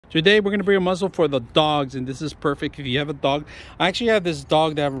Today we're going to bring a muzzle for the dogs, and this is perfect if you have a dog. I actually have this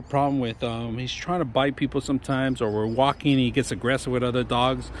dog that I have a problem with. He's trying to bite people sometimes, or we're walking and he gets aggressive with other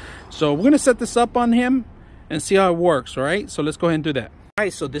dogs. So we're going to set this up on him and see how it works. All right, so let's go ahead and do that. All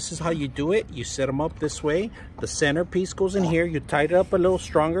right, so this is how you do it. You set them up this way. The center piece goes in here. You tie it up a little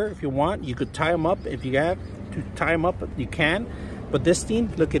stronger if you want. You could tie them up if you have to tie them up, you can. But this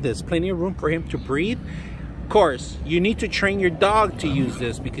thing, look at this, plenty of room for him to breathe. Of course, you need to train your dog to use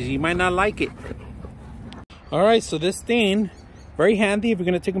this because he might not like it. All right, so this thing, very handy if you're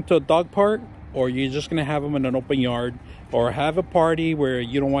gonna take him to a dog park, or you're just gonna have him in an open yard, or have a party where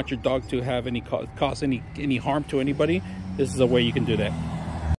you don't want your dog to have cause any harm to anybody. This is a way you can do that.